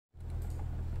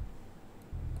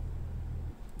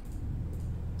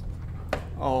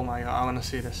Oh my god, I wanna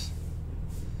see this.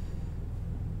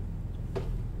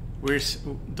 Where's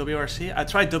WRC? I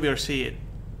tried WRC,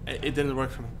 it didn't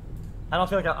work for me. I don't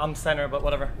feel like I'm center, but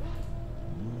whatever.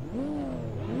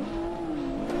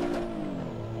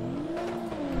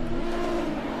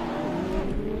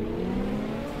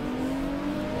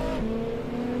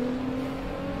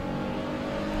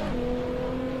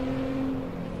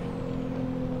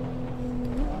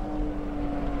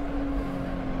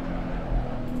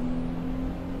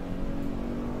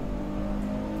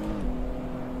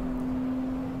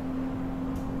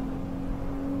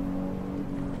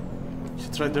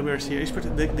 Try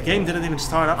WRC. The game didn't even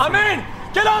start up. I'm in!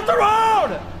 Get off the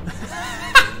road!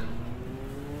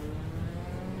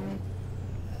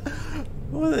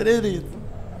 What an idiot.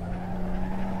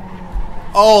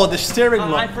 Oh, the steering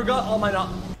lock. I forgot all my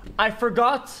I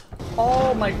forgot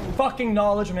all my fucking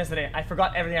knowledge from yesterday. I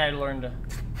forgot everything I learned.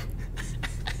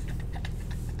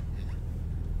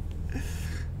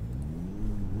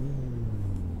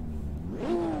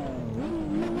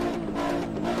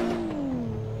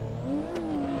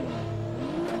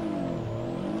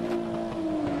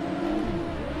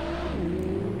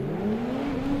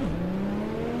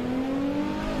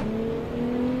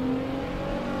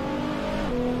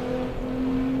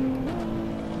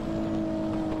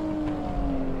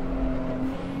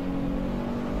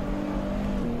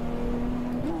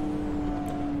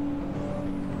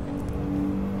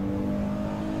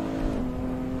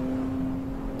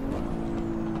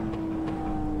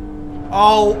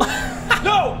 Oh!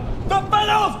 No! The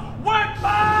pedals went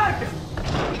back!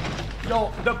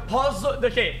 No, the puzzle.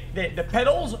 Okay, the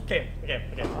pedals. Okay.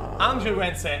 I'm just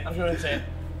gonna say it.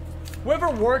 Whoever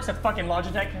works at fucking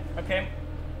Logitech,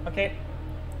 okay.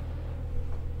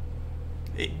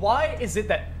 Why is it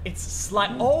that it's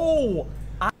slide? Oh!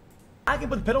 I can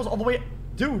put the pedals all the way.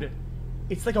 Dude,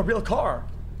 it's like a real car.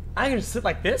 I can just sit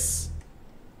like this.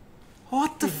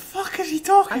 What the fuck is he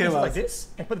talking I can sit about? like this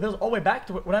and put the pedals all the way back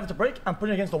to when I have to brake. I'm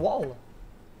putting it against the wall.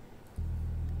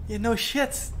 Yeah, no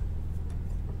shit.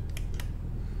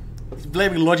 He's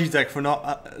blaming Logitech for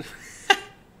not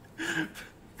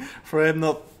for him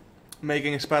not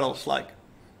making his pedals like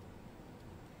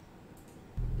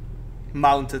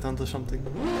mounted onto something.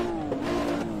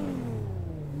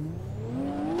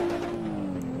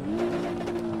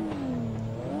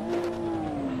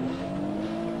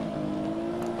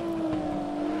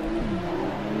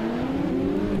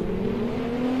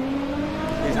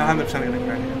 He's 100% gonna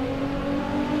crash here.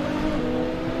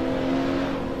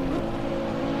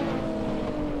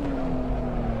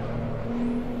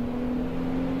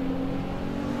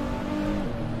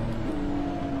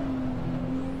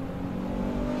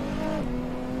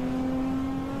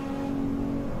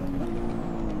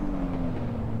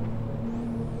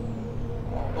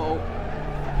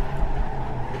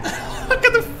 Look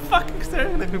at the fucking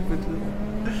steering equipment.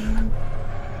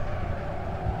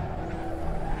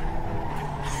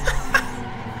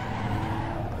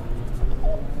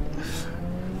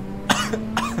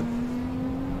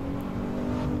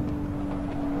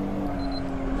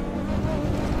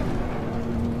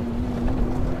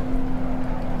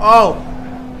 Oh!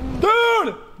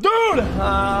 Dude!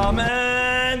 Oh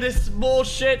man, this is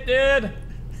bullshit, dude.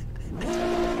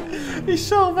 He's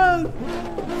so bad.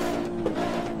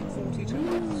 42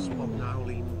 months. Bob now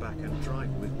lean back and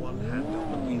drive with one hand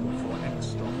on the wheel for X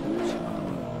stop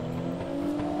horsepower.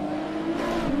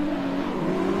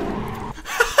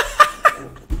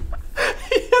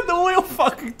 He had the wheel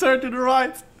fucking turned to the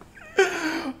right.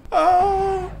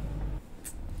 Oh.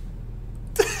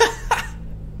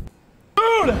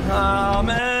 Oh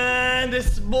man, this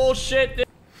is bullshit, dude.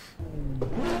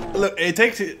 Look, it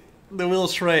takes it, the wheel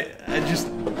straight and just...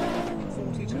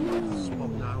 42 months. Bob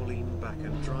now lean back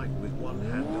and drive with one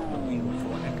hand on the wheel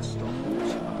for X stop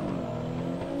horsepower.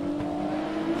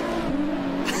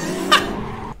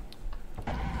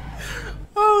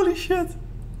 Holy shit.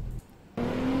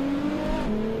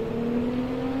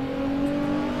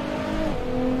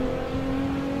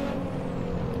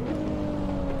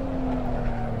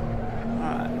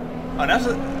 Oh, that's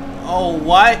a... Oh,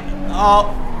 why? Oh.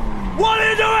 What are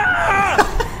you doing?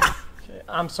 Okay,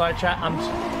 I'm sorry, chat.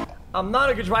 I'm not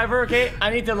a good driver, okay?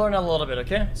 I need to learn a little bit,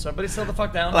 okay? So everybody settle the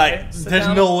fuck down, Like, okay? Sit there's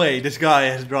down. no way this guy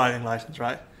has a driving license,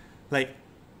 right? Like,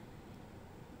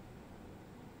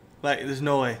 there's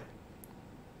no way.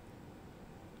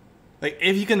 Like,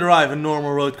 if you can drive a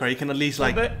normal road car, you can at least,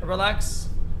 like... A bit, relax.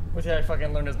 Wait till I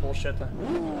fucking learn this bullshit.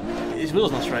 His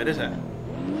wheel's not straight, is it?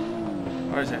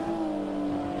 Or is it?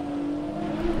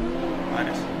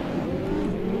 Minus.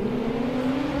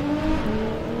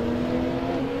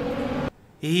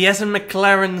 He has a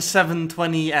McLaren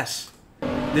 720S.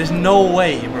 There's no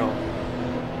way, bro.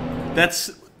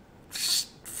 That's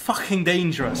fucking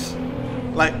dangerous.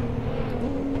 Like,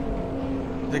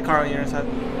 the car on your side.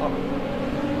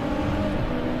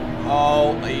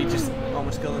 Oh, you just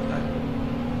almost killed it.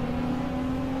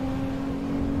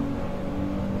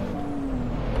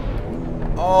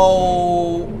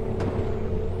 Oh,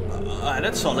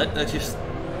 that's solid. That's just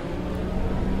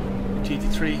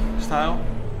GT3 style.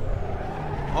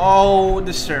 Oh,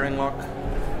 the steering lock.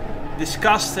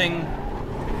 Disgusting.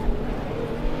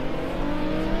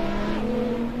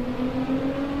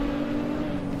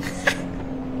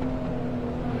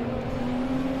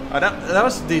 Oh, that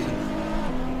was decent.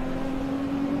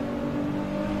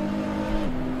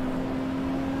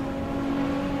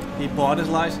 He bought his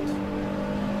license.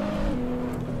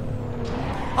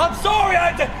 I'm sorry,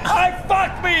 I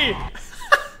fucked me!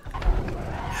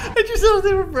 I just don't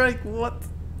even break. What?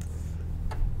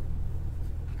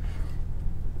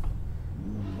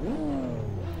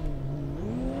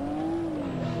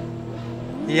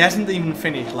 He hasn't even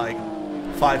finished like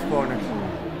 5 corners.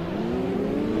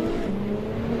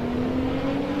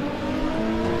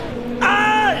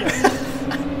 Aye!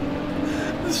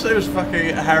 This was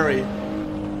fucking Harry.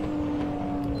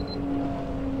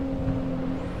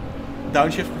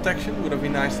 Downshift protection would have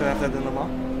been nice to have that in the mod.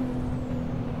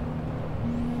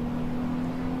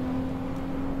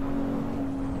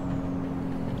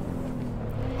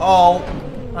 Oh,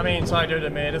 I mean, sorry, dude,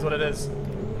 it is what it is.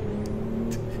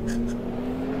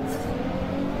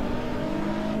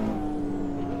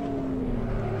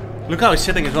 look how he's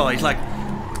sitting as well. He's like,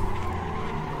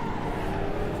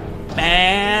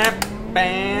 bam,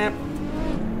 bam,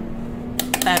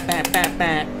 bam, bam, bam,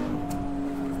 bam,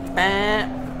 bam,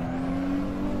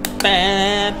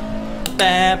 bam,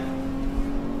 bam.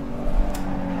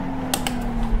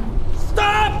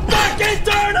 Stop fucking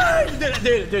turning!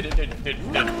 Dude.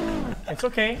 It's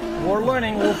okay. We're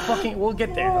learning. We'll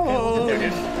get there. Okay? We'll get there,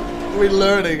 dude. We're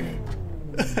learning.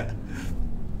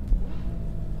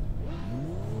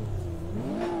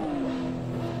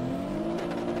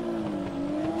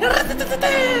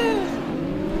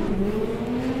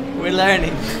 We're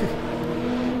learning.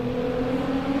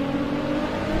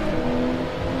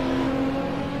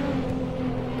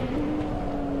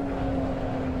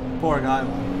 Poor guy,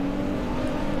 man.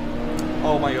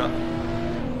 Oh my god.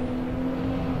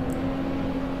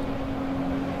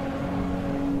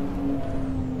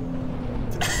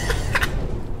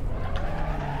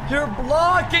 You're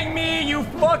blocking me, you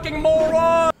fucking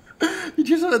moron! He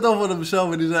just went off on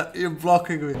himself and he's like, you're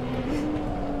blocking me.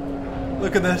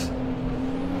 Look at this.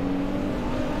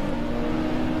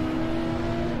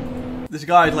 This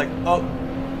guy is like, oh.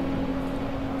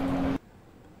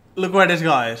 Look where this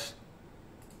guy is.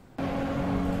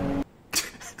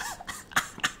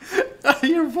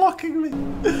 You're blocking me.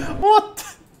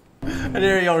 What? And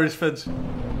here he already spins.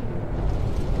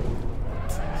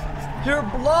 You're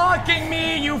blocking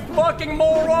me, you fucking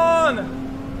moron!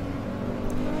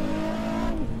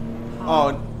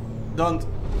 Oh, don't.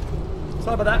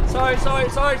 Sorry about that. Sorry.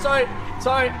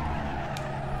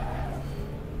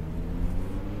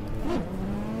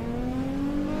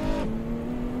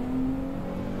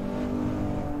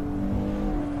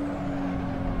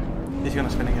 He's gonna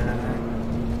spin again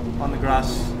on the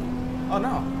grass. Oh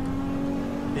no.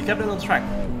 He kept it on track.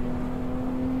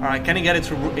 Alright, can he get it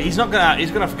through? He's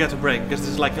gonna forget to brake because this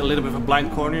is like a little bit of a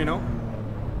blind corner, you know?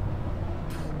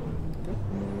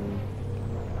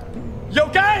 You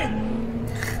okay?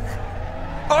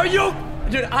 Are you?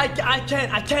 Dude, I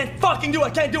can't fucking do it. I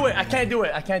can't do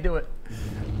it.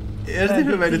 He hasn't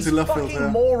even made it to left field. Fucking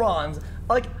morons.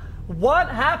 Like, what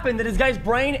happened to this guy's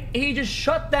brain? He just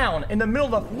shut down in the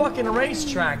middle of a fucking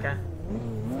racetrack.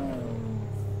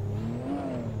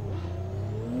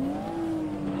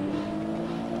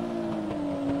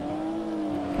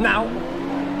 Now.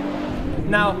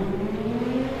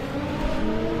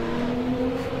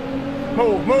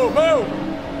 Move.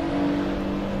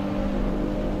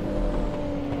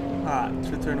 Alright,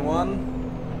 through turn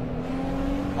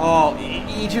 1. Oh,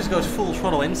 he just goes full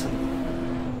throttle instant.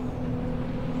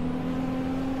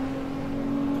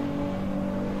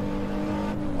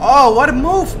 Oh, what a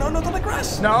move! No, not on the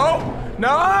grass! No!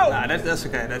 Nah, that's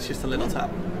okay, that's just a little tap.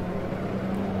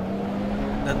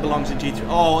 That belongs to G3.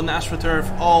 Oh, an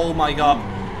AstroTurf. Oh my god.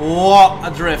 What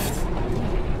a drift.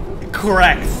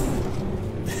 Correct.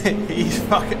 He's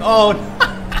fucking. Oh.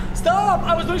 Stop!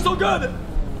 I was doing so good!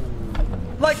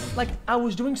 Like, I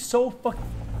was doing so fucking.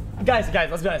 Guys,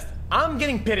 let's be honest. I'm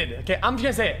getting pitted, okay? I'm just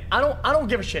gonna say it. I don't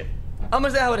give a shit. I'm gonna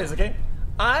say how it is, okay?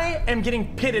 I am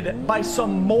getting pitted by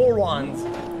some morons.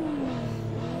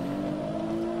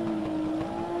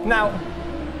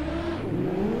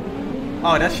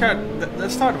 Oh, that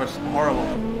start was horrible.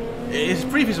 His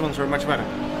previous ones were much better.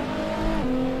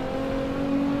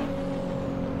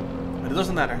 But it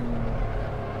doesn't matter.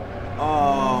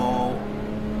 Oh.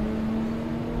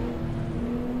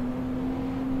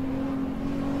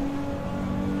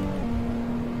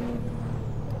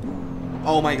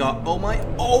 Oh my god. Oh my.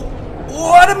 Oh.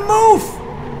 What a move!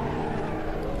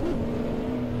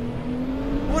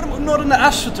 What a move. Not in the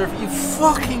AstroTurf, you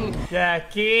fucking. Yeah,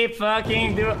 keep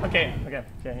fucking doing. Okay,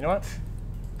 you know what?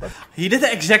 He did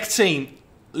the exact same,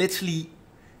 literally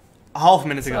a half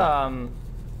minute ago.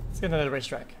 Let's get another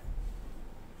racetrack.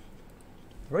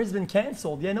 The race has been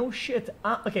cancelled. Yeah, no shit.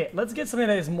 Okay, let's get something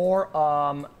that is more.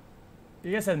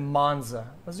 You guys said Monza.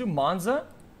 Let's do Monza.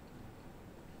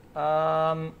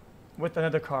 With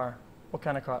another car. What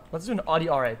kind of car? Let's do an Audi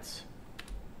R8.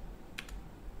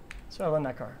 So I run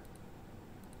that car.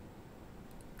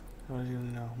 What do you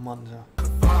know? Monza.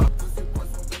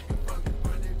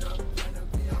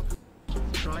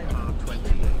 Try hard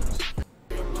 28.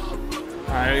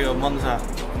 Alright, here you go, Monza.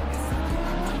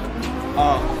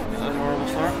 Oh, that's a horrible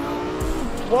start.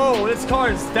 Whoa, this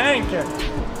car is dank.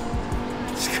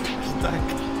 This car is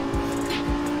dank.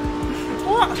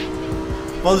 What?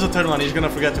 Monza turn one, he's gonna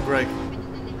forget to brake.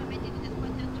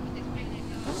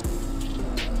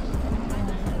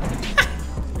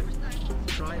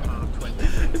 Try hard 20.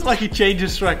 It's like he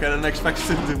changes track and then expects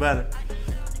him to do better.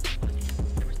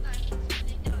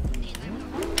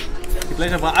 He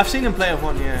plays F1. I've seen him play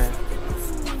F1, yeah.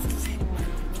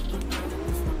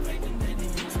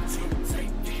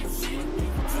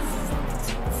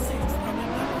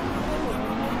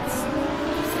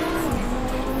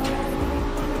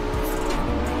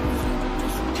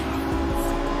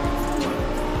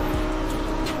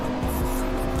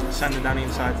 Send it down the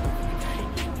inside.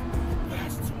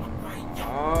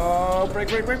 Oh, brake.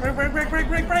 Oh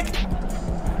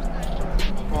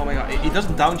my god, he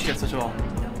doesn't downshift as well.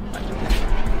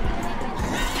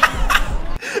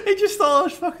 He just stole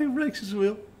his fucking brakes as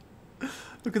well.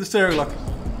 Look at the steering lock.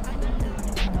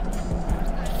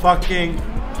 Fucking.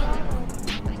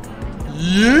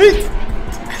 Yeet!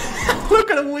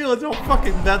 Look at the wheel, it's all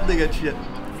fucking bending and shit.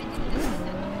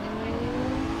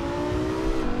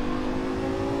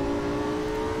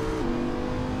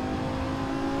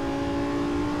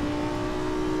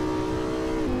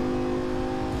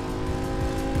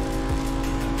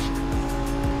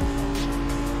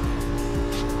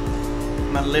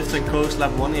 Lift and coast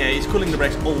lap 1, yeah, he's cooling the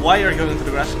brakes. Oh, why are you going into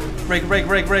the grass? Brake.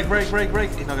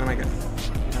 He's not gonna make it.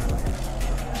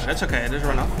 That's okay, there's a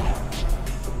run off.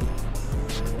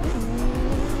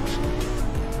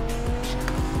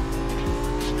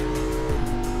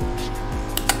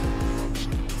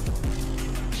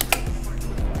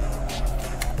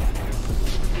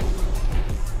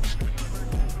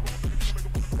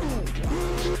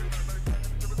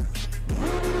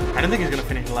 I don't think he's gonna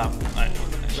finish the lap.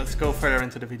 Let's go further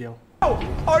into the video. Oh,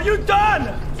 are you done?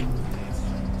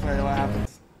 Wait, what happened?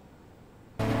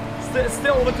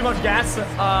 Still a little too much gas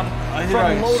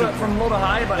from low to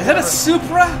high, but is that a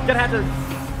Supra? Gonna have to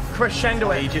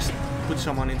crescendo it. He just put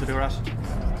someone into the grass.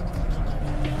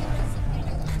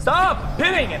 Stop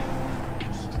pinning it.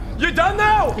 You done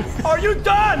now? Are you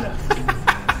done?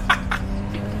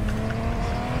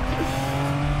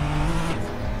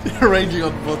 You're raging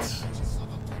on butts.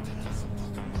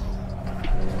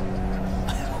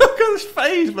 Look at his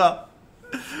face, man.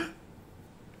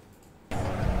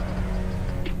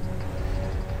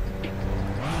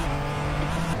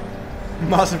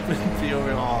 Massive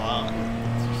Fury. Oh,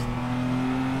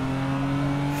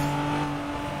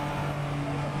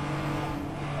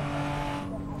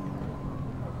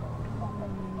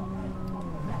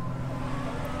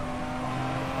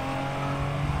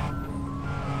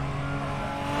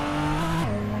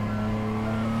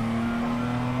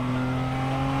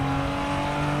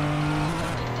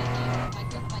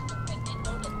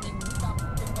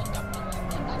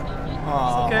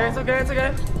 It's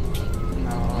okay.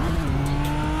 no.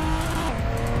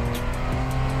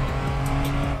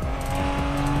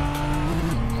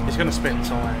 He's gonna spin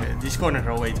somewhere. These corners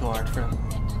are way too hard for him.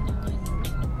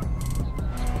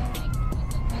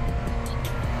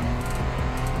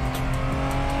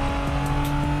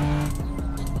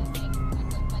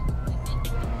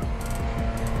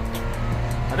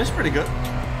 That is pretty good.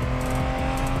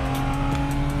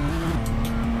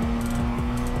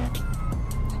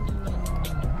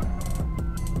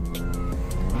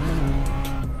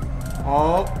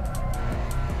 Oh.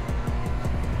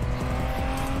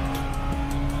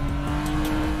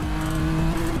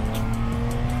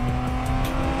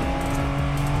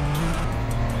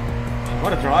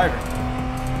 What a driver.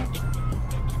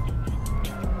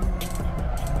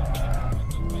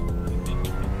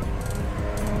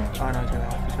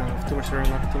 much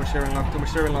steering lock, too much steering lock, too much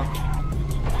steering lock.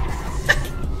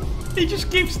 He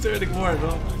just keeps turning more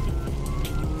though.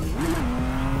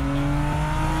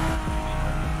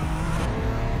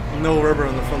 No rubber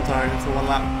on the front tire after 1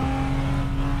 lap.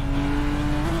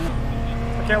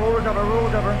 Okay, we'll recover, we'll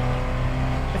recover.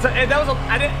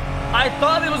 I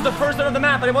thought it was the first one of the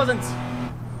map, but it wasn't.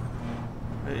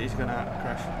 He's gonna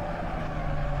crash.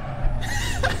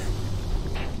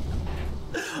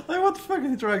 Like, what the fuck are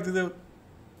you trying to do?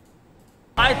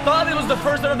 I thought it was the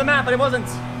first one of the map, but it wasn't.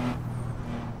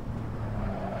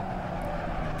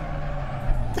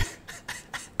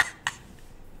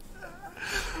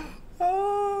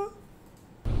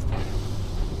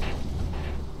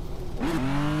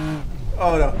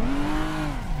 Oh no.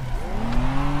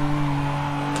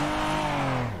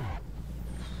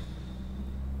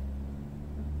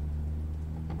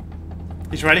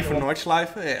 He's ready for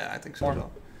Nordschleife? Yeah, I think so as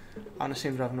well. I want to see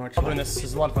him drive Nordschleife. Oh goodness, this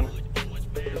is a lot of fun.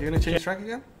 Is he gonna change track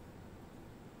again?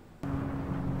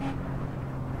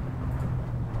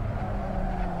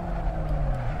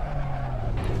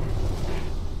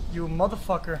 You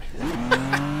motherfucker.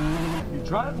 You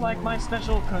drive like my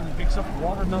special cause it picks up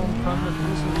watermelon from the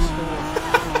grocery store.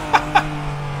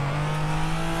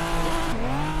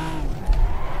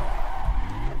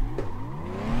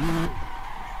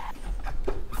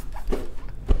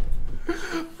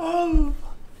 Oh,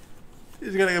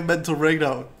 he's getting a mental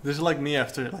breakdown. This is like me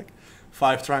after like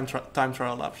 5 time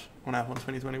trial laps when I have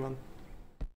 2021.